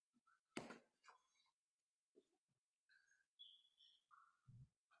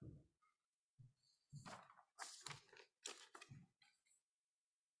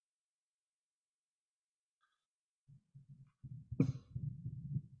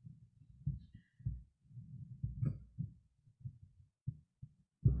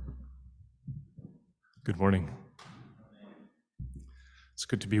Good morning. It's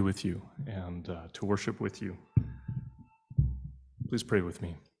good to be with you and to worship with you. Please pray with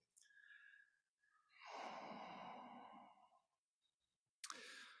me.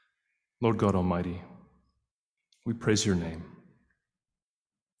 Lord God Almighty, we praise your name.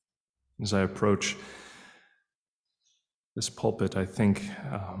 As I approach this pulpit, I think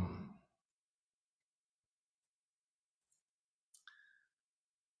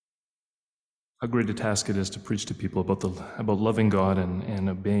how great a task it is to preach to people about loving God and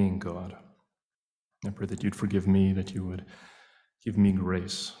obeying God. I pray that you'd forgive me, that you would give me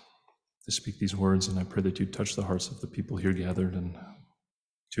grace to speak these words, and I pray that you'd touch the hearts of the people here gathered and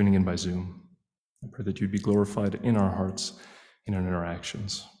tuning in by Zoom. I pray that you'd be glorified in our hearts, in our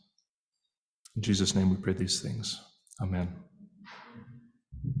interactions. In Jesus' name we pray these things. Amen.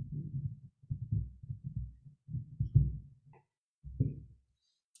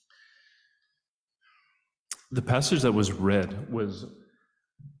 The passage that was read was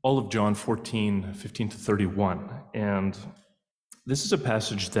all of John 14, 15 to 31. And this is a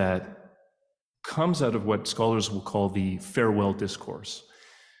passage that comes out of what scholars will call the farewell discourse,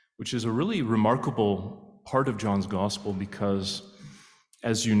 which is a really remarkable part of John's gospel because,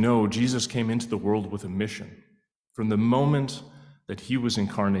 as you know, Jesus came into the world with a mission. From the moment that he was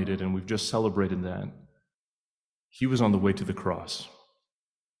incarnated, and we've just celebrated that, he was on the way to the cross.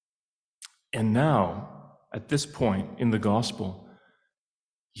 And now, at this point in the gospel,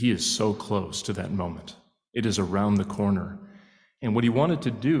 he is so close to that moment. It is around the corner. And what he wanted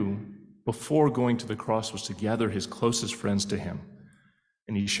to do before going to the cross was to gather his closest friends to him.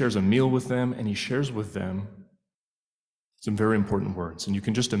 And he shares a meal with them, and he shares with them some very important words. And you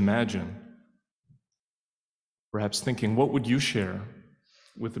can just imagine, perhaps thinking, what would you share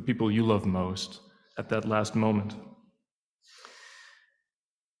with the people you love most at that last moment?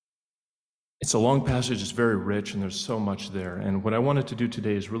 It's a long passage, it's very rich, and there's so much there. And what I wanted to do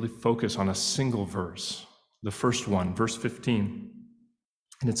today is really focus on a single verse, the first one, verse 15.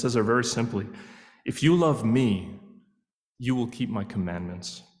 And it says there very simply, "If you love me, you will keep my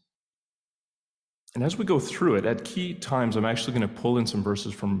commandments." And as we go through it, at key times, I'm actually going to pull in some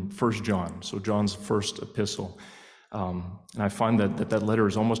verses from 1 John, so John's first epistle. And I find that letter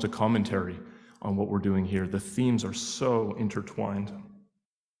is almost a commentary on what we're doing here. The themes are so intertwined.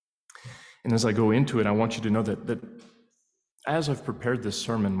 And as I go into it, I want you to know that as I've prepared this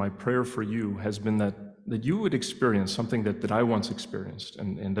sermon, my prayer for you has been that you would experience something that I once experienced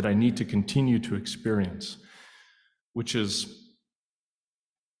and that I need to continue to experience, which is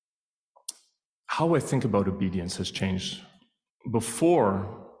how I think about obedience has changed.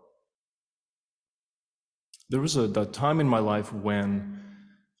 Before, there was a time in my life when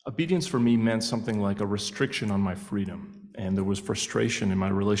obedience for me meant something like a restriction on my freedom. And there was frustration in my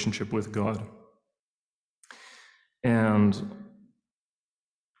relationship with God. And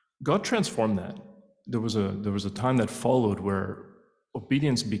God transformed that. There was a time that followed where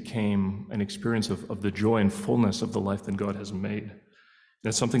obedience became an experience of the joy and fullness of the life that God has made. And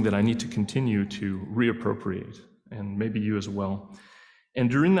it's something that I need to continue to reappropriate, and maybe you as well. And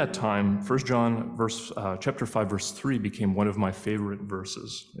during that time, 1 John chapter 5, verse 3 became one of my favorite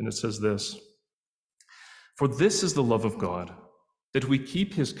verses. And it says this, "For this is the love of God, that we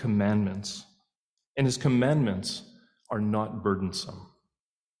keep his commandments, and his commandments are not burdensome."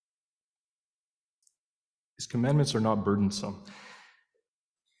 His commandments are not burdensome.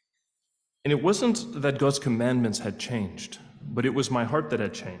 And it wasn't that God's commandments had changed, but it was my heart that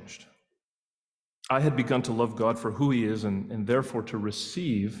had changed. I had begun to love God for who he is and therefore to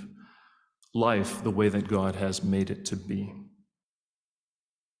receive life the way that God has made it to be.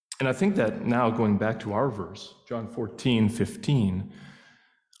 And I think that now, going back to our verse, John 14, 15,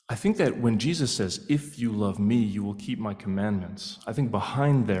 I think that when Jesus says, "If you love me, you will keep my commandments," I think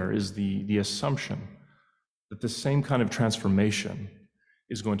behind there is the assumption that the same kind of transformation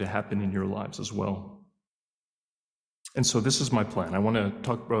is going to happen in your lives as well. And so this is my plan. I want to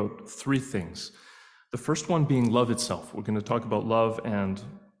talk about three things. The first one being love itself. We're going to talk about love and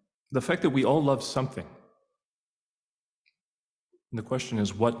the fact that we all love something. And the question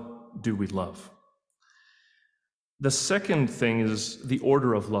is, what do we love? The second thing is the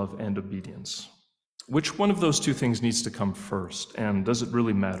order of love and obedience. Which one of those two things needs to come first, and does it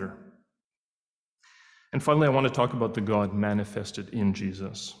really matter? And finally, I want to talk about the God manifested in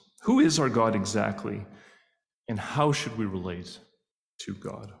Jesus. Who is our God exactly, and how should we relate to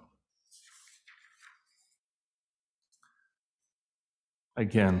God?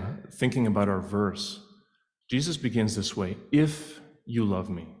 Again, thinking about our verse, Jesus begins this way, "If you love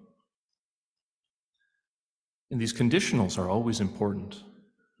me." And these conditionals are always important.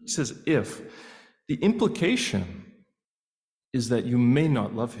 He says, if. The implication is that you may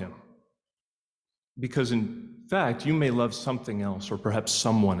not love him, because in fact, you may love something else or perhaps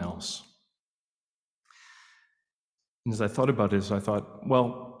someone else. And as I thought about this, I thought,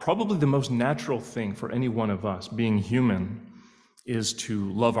 well, probably the most natural thing for any one of us, being human, is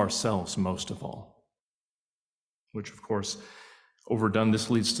to love ourselves most of all. Which, of course, overdone, this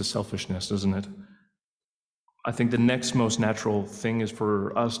leads to selfishness, doesn't it? I think the next most natural thing is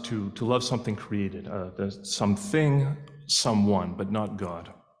for us to love something created, something, someone, but not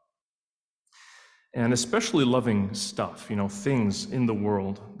God. And especially loving stuff, things in the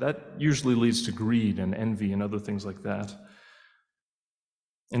world, that usually leads to greed and envy and other things like that.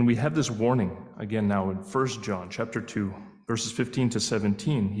 And we have this warning again now in 1 John chapter 2, verses 15 to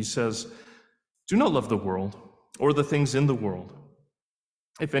 17. He says, "Do not love the world or the things in the world.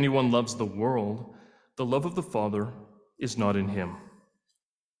 If anyone loves the world, the love of the Father is not in him.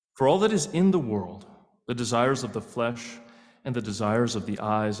 For all that is in the world, the desires of the flesh and the desires of the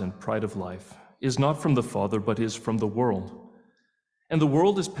eyes and pride of life, is not from the Father, but is from the world. And the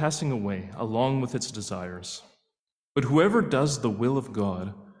world is passing away along with its desires. But whoever does the will of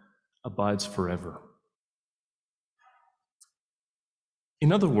God abides forever."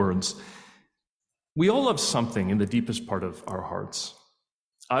 In other words, we all love something in the deepest part of our hearts.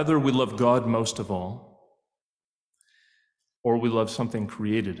 Either we love God most of all, or we love something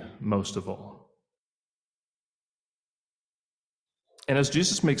created most of all. And as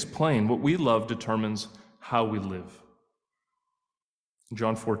Jesus makes plain, what we love determines how we live. In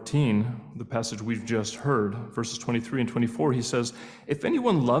John 14, the passage we've just heard, verses 23 and 24, he says, "If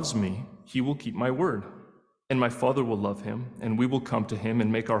anyone loves me, he will keep my word, and my Father will love him, and we will come to him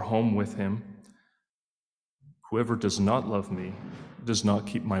and make our home with him. Whoever does not love me does not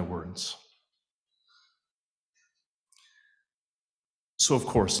keep my words." So, of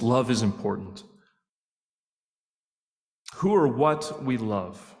course, love is important. Who or what we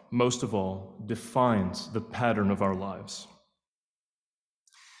love, most of all, defines the pattern of our lives.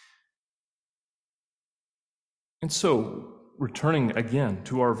 And so, returning again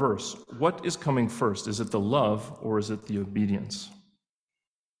to our verse, what is coming first? Is it the love or is it the obedience?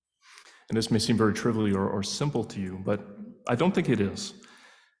 And this may seem very trivial or simple to you, but I don't think it is.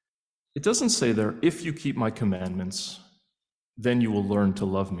 It doesn't say there, "If you keep my commandments, then you will learn to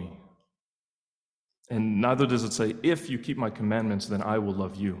love me." And neither does it say, "If you keep my commandments, then I will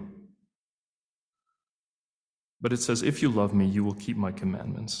love you." But it says, "If you love me, you will keep my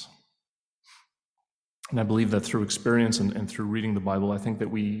commandments." And I believe that through experience and through reading the Bible, I think that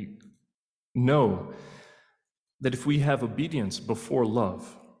we know that if we have obedience before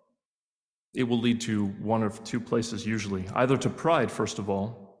love, it will lead to one of two places usually. Either to pride, first of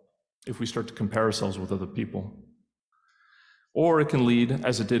all, if we start to compare ourselves with other people. Or it can lead,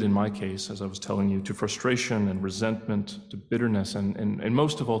 as it did in my case, as I was telling you, to frustration and resentment, to bitterness, and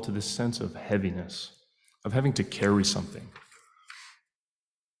most of all to this sense of heaviness, of having to carry something.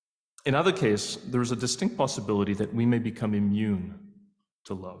 In either case, there is a distinct possibility that we may become immune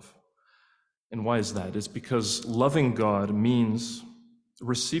to love. And why is that? It's because loving God means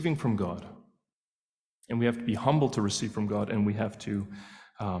receiving from God. And we have to be humble to receive from God, and we have to,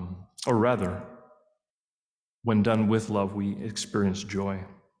 or rather, when done with love, we experience joy.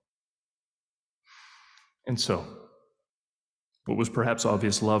 And so, what was perhaps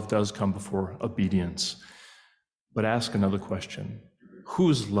obvious, love does come before obedience. But ask another question.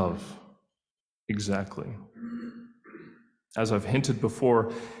 Whose love exactly? As I've hinted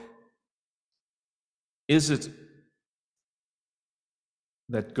before, is it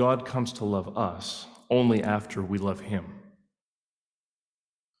that God comes to love us only after we love him?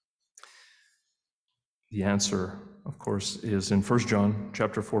 The answer, of course, is in 1 John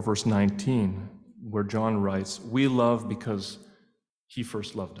chapter 4, verse 19, where John writes, "We love because he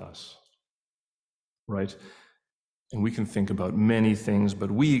first loved us." Right? And we can think about many things,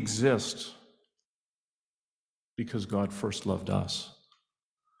 but we exist because God first loved us.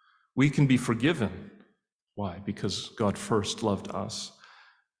 We can be forgiven. Why? Because God first loved us.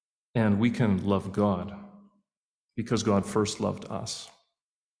 And we can love God because God first loved us.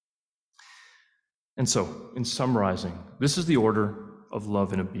 And so, in summarizing, this is the order of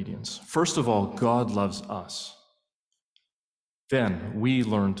love and obedience. First of all, God loves us. Then we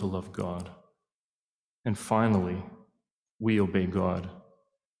learn to love God. And finally, we obey God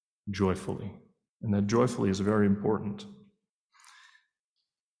joyfully. And that joyfully is very important.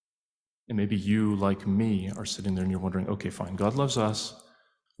 And maybe you, like me, are sitting there and you're wondering, okay, fine, God loves us.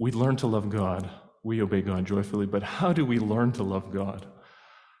 We learn to love God. We obey God joyfully. But how do we learn to love God?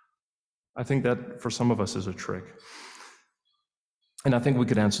 I think that for some of us is a trick. And I think we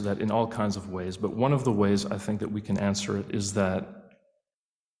could answer that in all kinds of ways, but one of the ways I think that we can answer it is that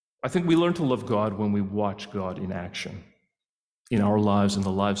I think we learn to love God when we watch God in action in our lives, in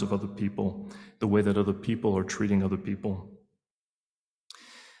the lives of other people, the way that other people are treating other people.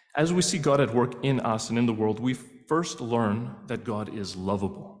 As we see God at work in us and in the world, we first learn that God is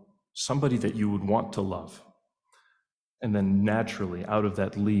lovable, somebody that you would want to love. And then naturally, out of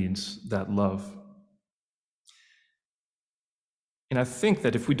that leads that love. And I think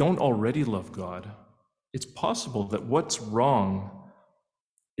that if we don't already love God, it's possible that what's wrong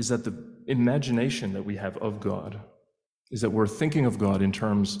is that the imagination that we have of God is that we're thinking of God in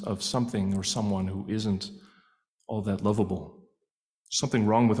terms of something or someone who isn't all that lovable. Something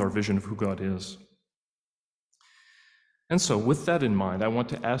wrong with our vision of who God is. And so with that in mind, I want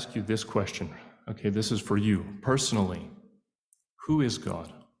to ask you this question. Okay, this is for you personally. Who is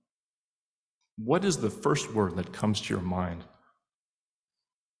God? What is the first word that comes to your mind?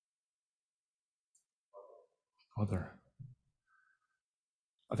 Father.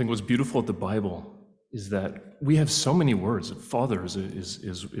 I think what's beautiful at the Bible is that we have so many words. Father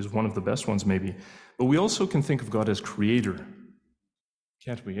is one of the best ones maybe, but we also can think of God as creator,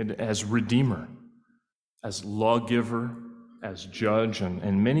 can't we? And as redeemer, as lawgiver, as judge,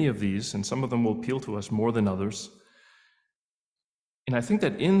 and many of these, and some of them will appeal to us more than others. And I think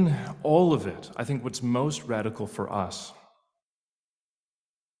that in all of it, I think what's most radical for us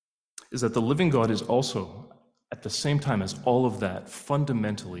is that the living God is also, at the same time as all of that,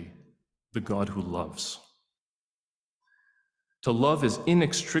 fundamentally the God who loves. To love is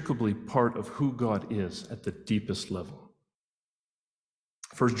inextricably part of who God is at the deepest level.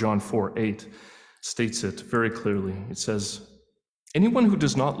 1 John 4:8 states it very clearly. It says, anyone who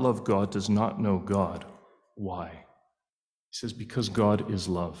does not love God does not know God. Why? He says, because God is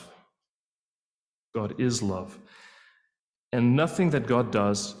love. God is love. And nothing that God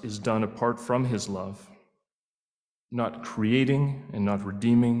does is done apart from his love, not creating and not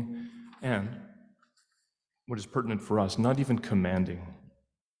redeeming, and what is pertinent for us, not even commanding.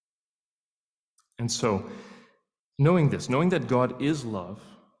 And so, knowing this, knowing that God is love,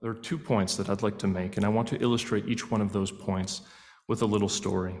 there are 2 points that I'd like to make, and I want to illustrate each one of those points with a little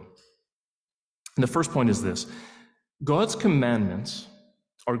story. And the first point is this: God's commandments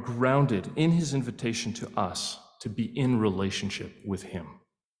are grounded in his invitation to us to be in relationship with him.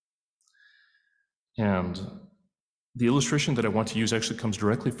 And the illustration that I want to use actually comes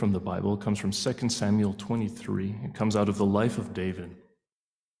directly from the Bible. It comes from 2 Samuel 23. It comes out of the life of David.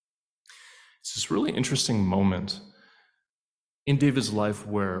 It's this really interesting moment in David's life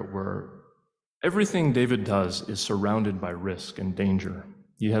where everything David does is surrounded by risk and danger.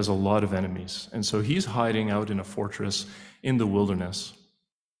 He has a lot of enemies. And so he's hiding out in a fortress in the wilderness.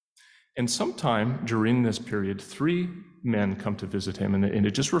 And sometime during this period, 3 men come to visit him, and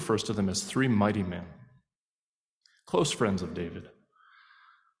it just refers to them as 3 mighty men, close friends of David.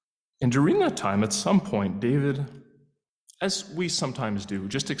 And during that time, at some point, David, as we sometimes do,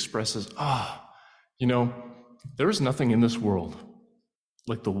 just expresses, there is nothing in this world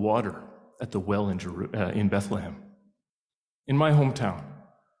like the water at the well in Bethlehem, in my hometown.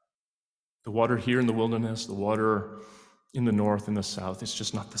 The water here in the wilderness, the water in the north and the south, it's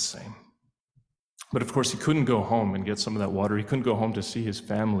just not the same. But of course, he couldn't go home and get some of that water. He couldn't go home to see his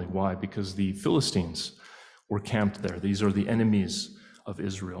family. Why? Because the Philistines were camped there. These are the enemies of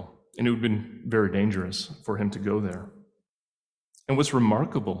Israel. And it would have been very dangerous for him to go there. And what's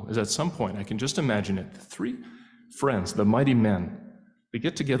remarkable is at some point, I can just imagine it, the 3 friends, the mighty men, they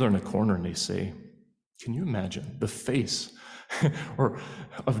get together in a corner and they say, can you imagine the face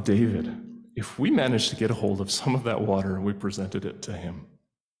of David if we managed to get a hold of some of that water and we presented it to him?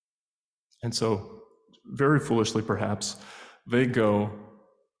 And so, very foolishly perhaps,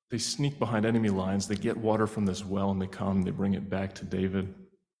 they sneak behind enemy lines, they get water from this well, and they come, they bring it back to David,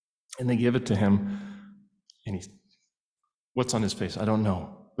 and they give it to him, and what's on his face? I don't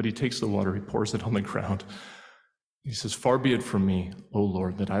know. But he takes the water, he pours it on the ground. He says, far be it from me, O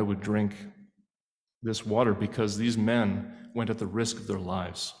Lord, that I would drink this water, because these men went at the risk of their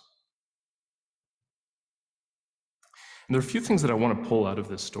lives. And there are a few things that I want to pull out of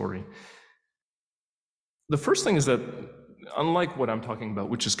this story. The first thing is that, unlike what I'm talking about,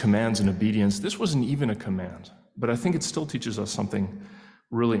 which is commands and obedience, this wasn't even a command. But I think it still teaches us something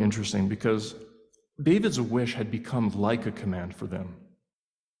really interesting, because David's wish had become like a command for them.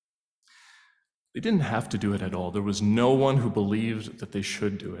 They didn't have to do it at all. There was no one who believed that they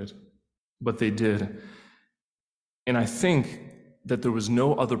should do it, but they did. And I think that there was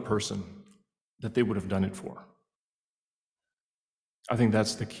no other person that they would have done it for. I think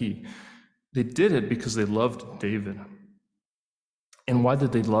that's the key. They did it because they loved David. And why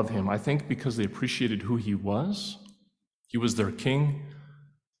did they love him? I think because they appreciated who he was. He was their king.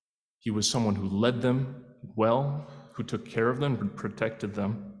 He was someone who led them well, who took care of them and protected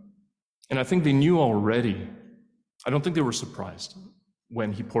them. And I think they knew already, I don't think they were surprised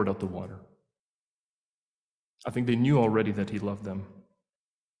when he poured out the water. I think they knew already that he loved them.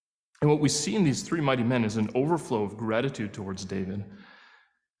 And what we see in these three mighty men is an overflow of gratitude towards David,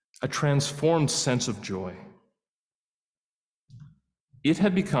 a transformed sense of joy. It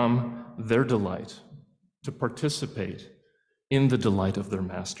had become their delight to participate in the delight of their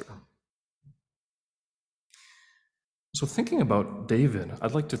master. So thinking about David,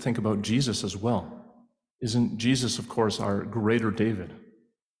 I'd like to think about Jesus as well. Isn't Jesus, of course, our greater David?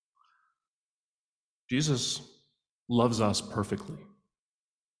 Jesus loves us perfectly.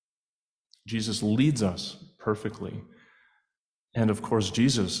 Jesus leads us perfectly. And of course,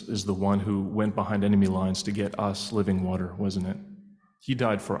 Jesus is the one who went behind enemy lines to get us living water, wasn't it? He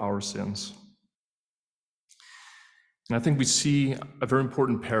died for our sins. And I think we see a very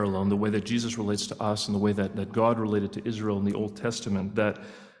important parallel in the way that Jesus relates to us and the way that God related to Israel in the Old Testament, that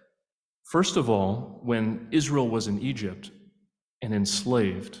first of all, when Israel was in Egypt and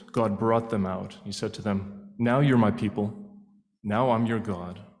enslaved, God brought them out. He said to them, "Now you're my people. Now I'm your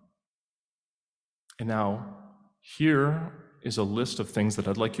God. And now here is a list of things that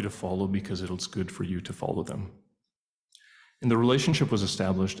I'd like you to follow because it's good for you to follow them." And the relationship was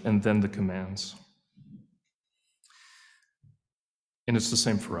established, and then the commands. And it's the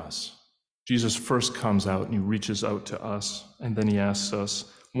same for us. Jesus first comes out and he reaches out to us, and then he asks us,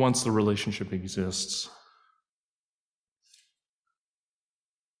 once the relationship exists,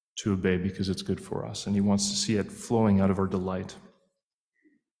 to obey because it's good for us, and he wants to see it flowing out of our delight.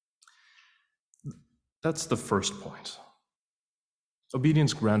 That's the first point.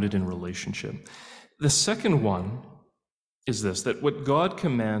 Obedience grounded in relationship. The second one is this, that what God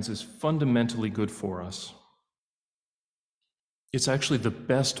commands is fundamentally good for us. It's actually the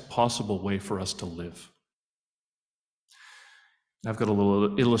best possible way for us to live. I've got a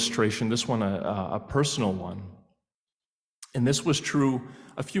little illustration, this one a personal one. And this was true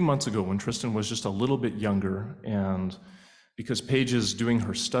a few months ago when Tristan was just a little bit younger, and because Paige is doing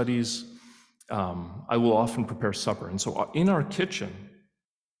her studies, I will often prepare supper. And so in our kitchen,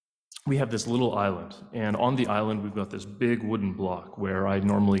 we have this little island, and on the island we've got this big wooden block where I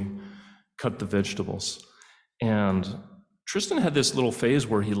normally cut the vegetables. And Tristan had this little phase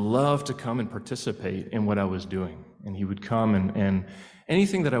where he loved to come and participate in what I was doing. And he would come and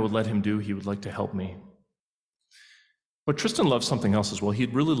anything that I would let him do, he would like to help me. But Tristan loves something else as well. He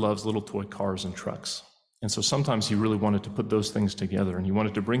really loves little toy cars and trucks. And so sometimes he really wanted to put those things together, and he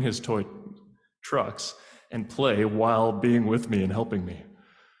wanted to bring his toy trucks and play while being with me and helping me.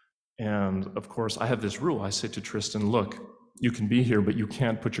 And of course, I have this rule. I say to Tristan, look, you can be here, but you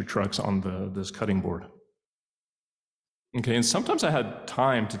can't put your trucks on this cutting board. Okay, and sometimes I had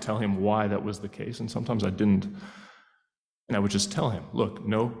time to tell him why that was the case, and sometimes I didn't. And I would just tell him, look,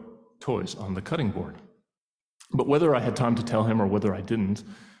 no toys on the cutting board. But whether I had time to tell him or whether I didn't,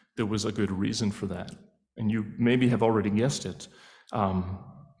 there was a good reason for that. And you maybe have already guessed it.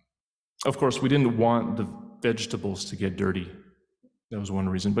 Of course, we didn't want the vegetables to get dirty. That was one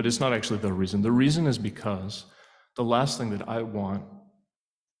reason, but it's not actually the reason. The reason is because the last thing that I want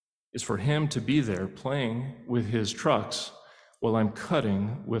is for him to be there playing with his trucks while I'm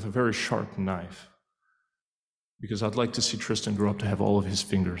cutting with a very sharp knife. Because I'd like to see Tristan grow up to have all of his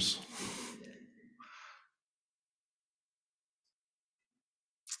fingers.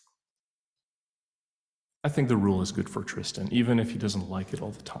 I think the rule is good for Tristan, even if he doesn't like it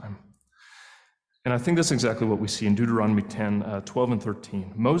all the time. And I think that's exactly what we see in Deuteronomy 10, 12 and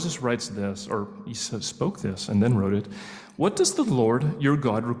 13. Moses writes this, or he spoke this and then wrote it. What does the Lord your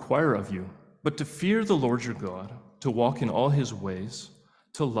God require of you, but to fear the Lord your God, to walk in all his ways,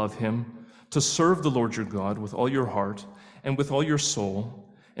 to love him, to serve the Lord your God with all your heart and with all your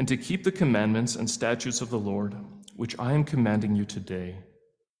soul, and to keep the commandments and statutes of the Lord, which I am commanding you today,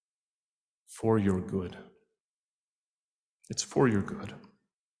 for your good. It's for your good.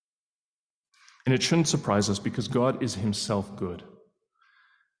 And it shouldn't surprise us because God is himself good.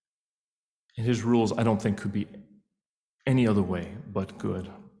 And his rules, I don't think, could be any other way but good.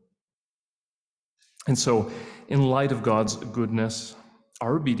 And so, in light of God's goodness,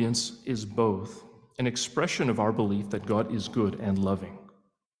 our obedience is both an expression of our belief that God is good and loving.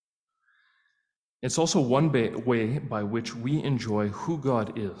 It's also one way by which we enjoy who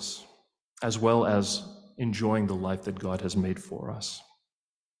God is, as well as enjoying the life that God has made for us.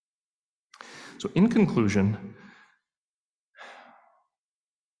 So in conclusion,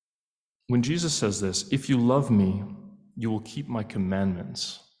 when Jesus says this, if you love me, You will keep my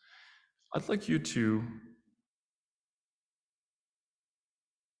commandments. I'd like you to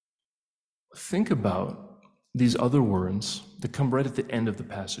think about these other words that come right at the end of the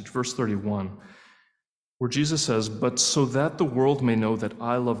passage, verse 31, where Jesus says, "But so that the world may know that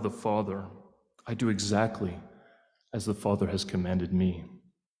I love the Father, I do exactly as the Father has commanded me."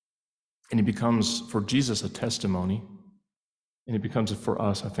 And it becomes for Jesus a testimony, and it becomes for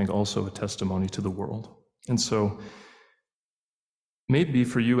us, I think, also a testimony to the world. And so, may it be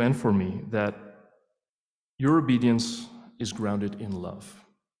for you and for me that your obedience is grounded in love.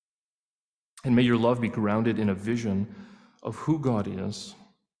 And may your love be grounded in a vision of who God is.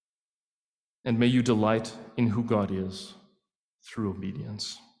 And may you delight in who God is through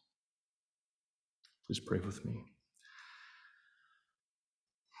obedience. Please pray with me.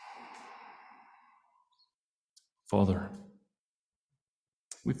 Father,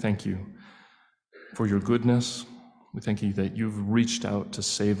 we thank you for your goodness. We thank you that you've reached out to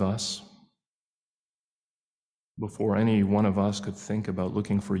save us before any one of us could think about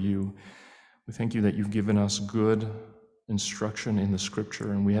looking for you. We thank you that you've given us good instruction in the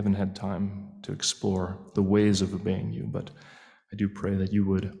scripture, and we haven't had time to explore the ways of obeying you, but I do pray that you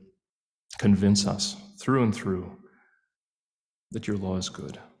would convince us through and through that your law is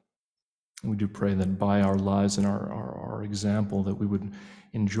good. And we do pray that by our lives and our example, that we would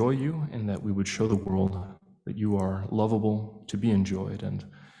enjoy you and that we would show the world that you are lovable, to be enjoyed, and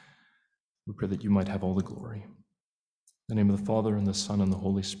we pray that you might have all the glory. In the name of the Father, and the Son, and the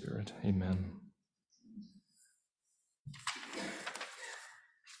Holy Spirit, amen.